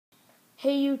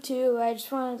Hey you two, I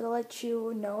just wanted to let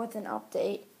you know with an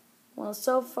update. Well,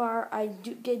 so far I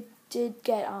did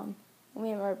get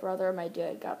me and my brother and my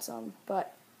dad got some,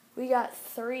 but we got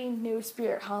 3 new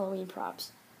Spirit Halloween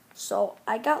props. So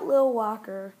I got Lil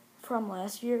Walker from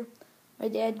last year. My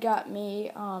dad got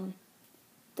me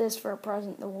this for a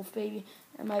present, the Wolf Baby,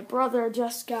 and my brother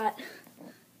just got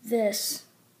this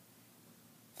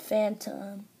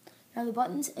Phantom. Now the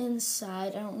button's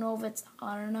inside. I don't know if it's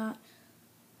on or not,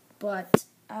 but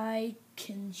I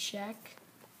can check,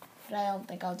 but I don't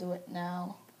think I'll do it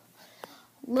now.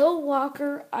 Lil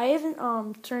Walker, I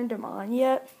haven't turned him on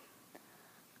yet.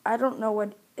 I don't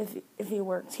know if he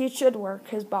works. He should work.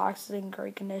 His box is in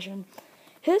great condition.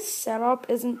 His setup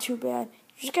isn't too bad.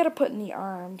 You just gotta put in the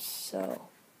arms. So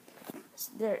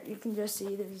there, you can just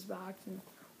see this box. And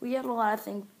we got a lot of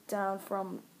things down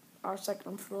from our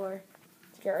second floor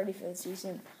to get ready for the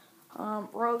season.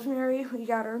 Rosemary, we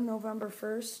got her November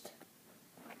 1st.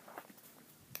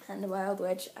 And the Wild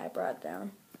Witch I brought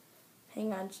down.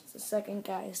 Hang on just a second,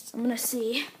 guys. I'm going to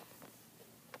see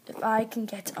if I can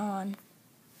get on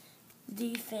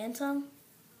the Phantom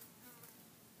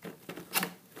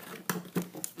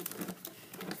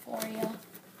for you.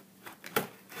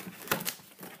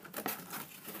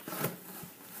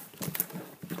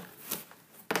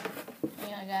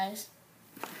 Hang on, guys.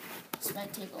 This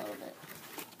might take a little bit.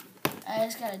 I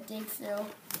just got to dig through,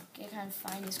 kind of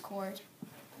find his cord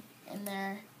in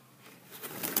there.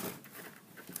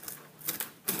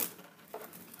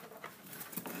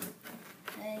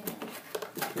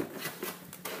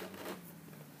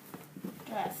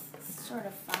 Gotta sort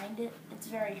of find it. It's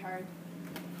very hard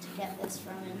to get this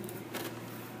from in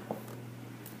here.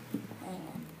 Hang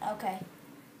on. Okay.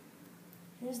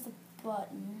 Here's the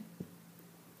button.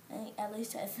 At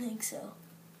least I think so.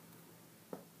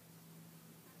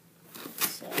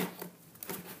 So,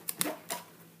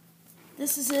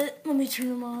 this is it. Let me turn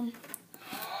them on.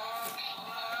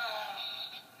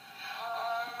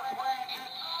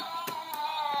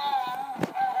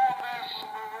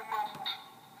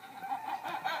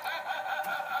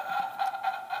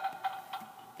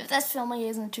 If this filming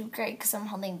isn't too great because I'm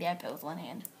holding the iPad with one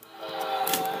hand.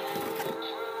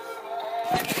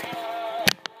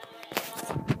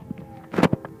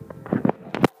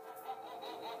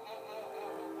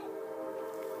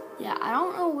 Yeah, I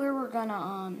don't know where we're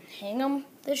gonna hang them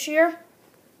this year.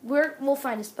 We'll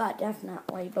find a spot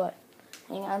definitely, but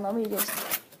hang on, let me just.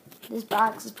 This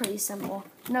box is pretty simple.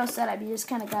 No setup, you just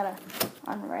kind of gotta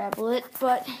unravel it.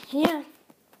 But yeah,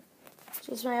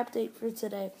 just my update for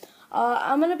today.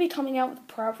 I'm gonna be coming out with a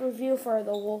prop review for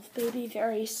the Wolf Baby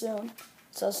very soon,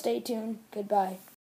 so stay tuned. Goodbye.